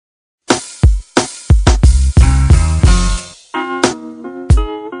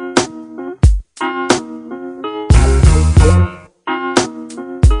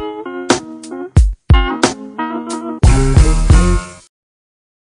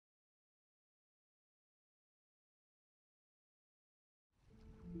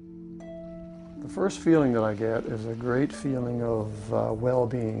First feeling that I get is a great feeling of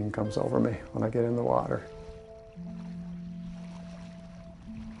well-being comes over me when I get in the water.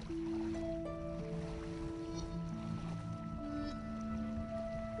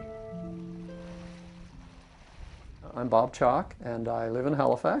 I'm Bob Chalk, and I live in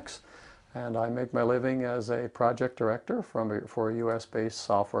Halifax, and I make my living as a project director for a US-based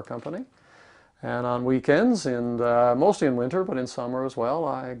software company. And on weekends, and mostly in winter, but in summer as well,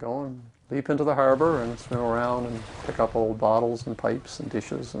 I go and leap into the harbor and swim around and pick up old bottles and pipes and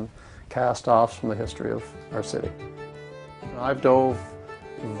dishes and cast-offs from the history of our city. I've dove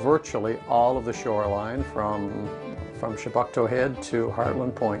virtually all of the shoreline from Chebucto Head to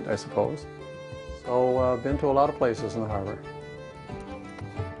Heartland Point, I suppose. So I've been to a lot of places in the harbor.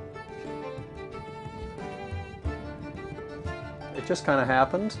 It just kind of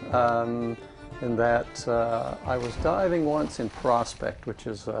happened in that I was diving once in Prospect, which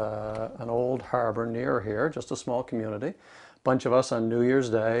is an old harbor near here, just a small community. A bunch of us on New Year's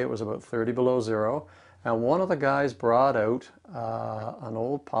Day. It was about 30 below zero. And one of the guys brought out an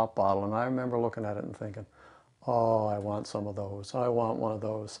old pop bottle, and I remember looking at it and thinking, oh, I want some of those. I want one of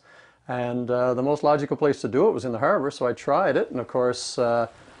those. And the most logical place to do it was in the harbor, so I tried it. And of course, the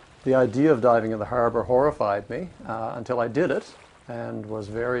idea of diving in the harbor horrified me until I did it, and was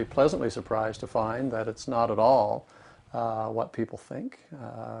very pleasantly surprised to find that it's not at all what people think.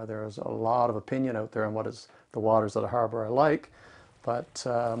 There's a lot of opinion out there on what is the waters of the harbor are like, but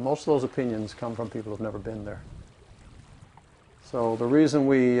most of those opinions come from people who've never been there. So the reason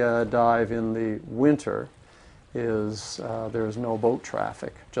we dive in the winter is there's no boat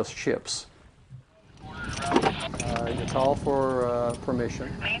traffic, just ships. You call for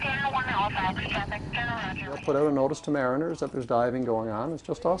permission. They'll put out a notice to mariners that there's diving going on. It's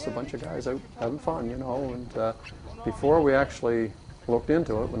just us, a bunch of guys out having fun, you know. And before we actually looked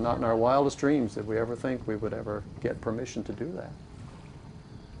into it, not in our wildest dreams did we ever think we would ever get permission to do that.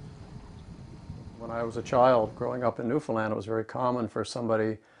 When I was a child growing up in Newfoundland, it was very common for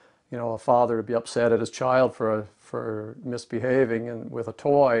somebody, you know, a father to be upset at his child for misbehaving and with a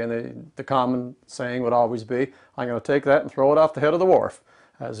toy, and the common saying would always be, I'm going to take that and throw it off the head of the wharf,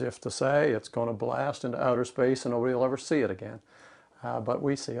 as if to say it's going to blast into outer space and nobody will ever see it again. But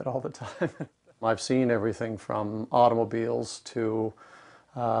we see it all the time. I've seen everything from automobiles to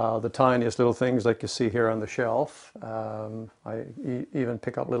the tiniest little things like you see here on the shelf. I even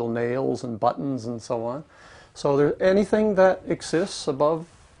pick up little nails and buttons and so on. So anything that exists above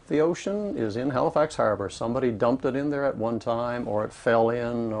the ocean is in Halifax Harbor. Somebody dumped it in there at one time, or it fell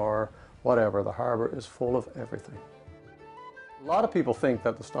in, or whatever. The harbor is full of everything. A lot of people think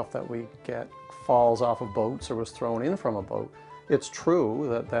that the stuff that we get falls off of boats or was thrown in from a boat. It's true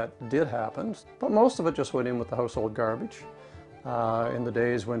that that did happen, but most of it just went in with the household garbage. In the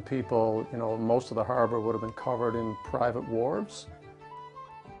days when people, you know, most of the harbor would have been covered in private wharves.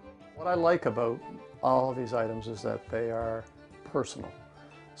 What I like about all of these items is that they are personal.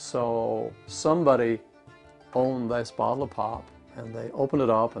 So somebody owned this bottle of pop, and they opened it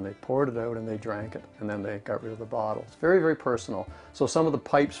up and they poured it out and they drank it, and then they got rid of the bottle. It's very, very personal. So some of the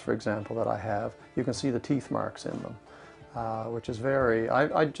pipes, for example, that I have, you can see the teeth marks in them, which is very,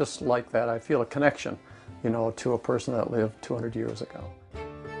 I just like that. I feel a connection, you know, to a person that lived 200 years ago.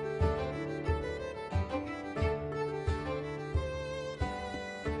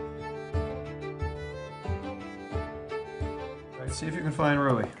 See if you can find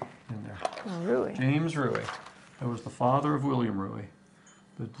Ruy in there. Oh, Ruy. James Ruy. That was the father of William Ruy,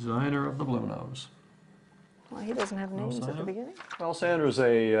 the designer of the Blue Nose. Well, he doesn't have names at the beginning. Well, Sandra's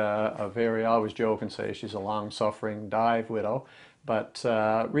a very, I always joke and say she's a long-suffering dive widow, but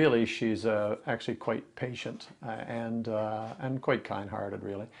really she's actually quite patient and quite kind-hearted,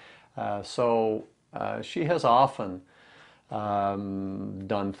 really. So she has often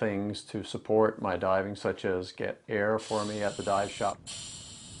done things to support my diving, such as get air for me at the dive shop.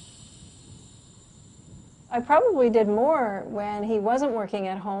 I probably did more when he wasn't working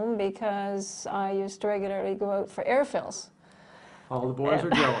at home, because I used to regularly go out for air fills. All the boys are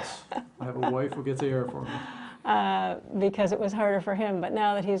jealous. I have a wife who gets air for me. Because it was harder for him, but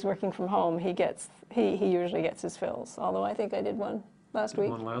now that he's working from home, he usually gets his fills. Although I think I did one last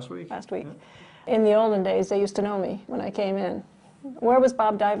week. One last week? Last week. Yeah. In the olden days, they used to know me when I came in. Where was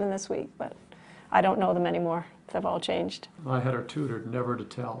Bob diving this week? But I don't know them anymore. They've all changed. I had her tutored never to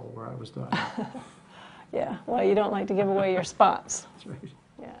tell where I was diving. Yeah, well, you don't like to give away your spots. That's right.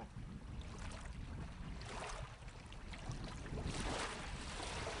 Yeah.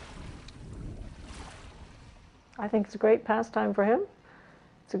 I think it's a great pastime for him.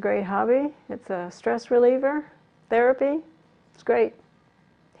 It's a great hobby. It's a stress reliever, therapy. It's great.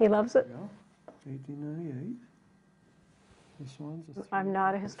 He loves it. Yeah. 1898. This one's I'm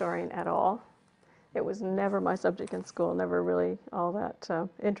not a historian at all. It was never my subject in school, never really all that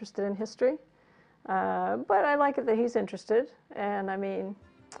interested in history. But I like it that he's interested, and I mean,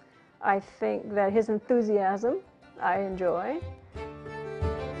 I think that his enthusiasm I enjoy.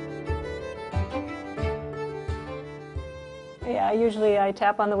 Yeah, usually I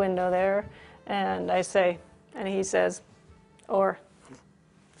tap on the window there and I say, and he says, or.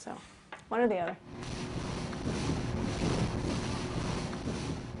 So, one or the other.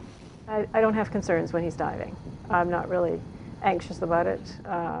 I don't have concerns when he's diving. I'm not really anxious about it.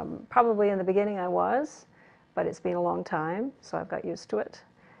 Probably in the beginning I was, but it's been a long time, so I've got used to it.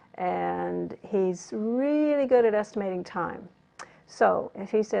 And he's really good at estimating time. So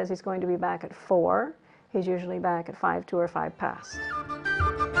if he says he's going to be back at 4, he's usually back at 5 to or 5 past.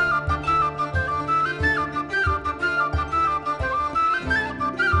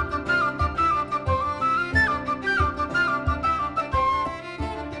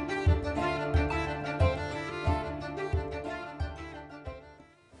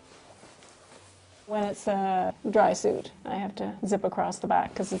 When it's a dry suit, I have to zip across the back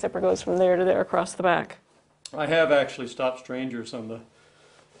because the zipper goes from there to there across the back. I have actually stopped strangers on the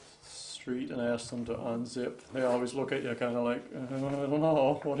street and asked them to unzip. They always look at you kind of like, I don't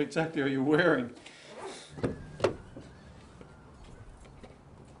know, what exactly are you wearing?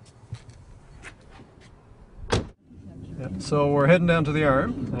 Yeah, so we're heading down to the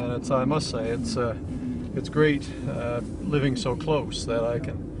Arm, and I must say, it's great living so close that I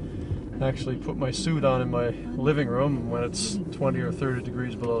can actually put my suit on in my living room when it's 20 or 30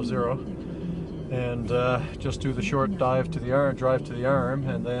 degrees below zero, and just do the short drive to the Arm,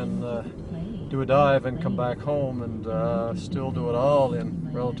 and then do a dive and come back home and still do it all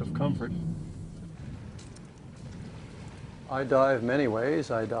in relative comfort. I dive many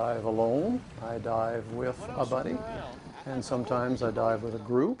ways. I dive alone, I dive with a buddy, and sometimes I dive with a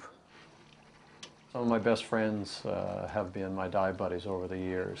group. Some of my best friends have been my dive buddies over the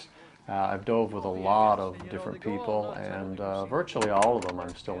years. I've dove with a lot of different people, and virtually all of them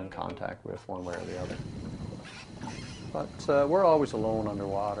I'm still in contact with one way or the other. But we're always alone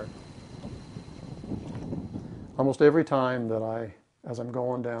underwater. Almost every time that as I'm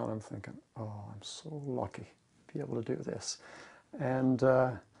going down, I'm thinking, oh, I'm so lucky to be able to do this. And,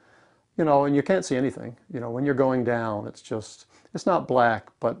 you know, and you can't see anything. You know, when you're going down, it's not black,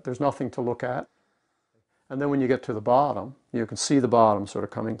 but there's nothing to look at. And then when you get to the bottom, you can see the bottom sort of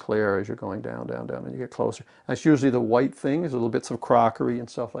coming clear as you're going down, down, down, and you get closer. That's usually the white things, little bits of crockery and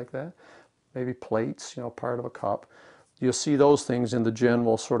stuff like that. Maybe plates, you know, part of a cup. You'll see those things in the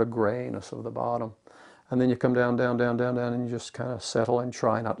general sort of grayness of the bottom. And then you come down, down, down, down, down, and you just kind of settle and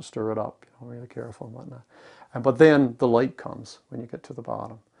try not to stir it up. You know, really careful and whatnot. But then the light comes when you get to the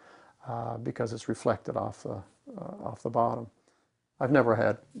bottom because it's reflected off the bottom. I've never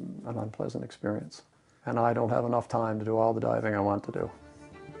had an unpleasant experience. And I don't have enough time to do all the diving I want to do.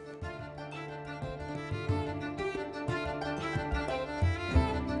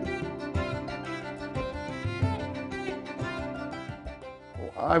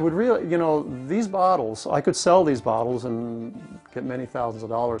 I would really, you know, these bottles, I could sell these bottles and get many thousands of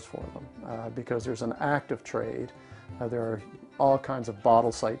dollars for them because there's an active trade. There are all kinds of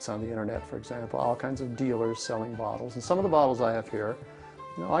bottle sites on the internet, for example, all kinds of dealers selling bottles. And some of the bottles I have here,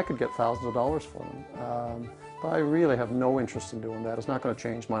 you know, I could get thousands of dollars for them. But I really have no interest in doing that. It's not going to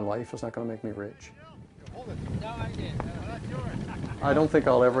change my life. It's not going to make me rich. I don't think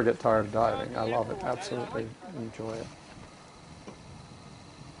I'll ever get tired of diving. I love it. Absolutely enjoy it.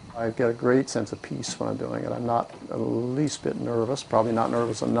 I get a great sense of peace when I'm doing it. I'm not the least bit nervous, probably not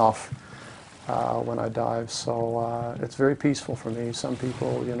nervous enough when I dive. So it's very peaceful for me. Some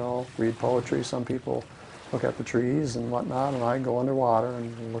people, you know, read poetry. Some people look at the trees and whatnot, and I go underwater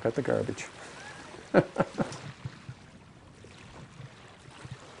and look at the garbage.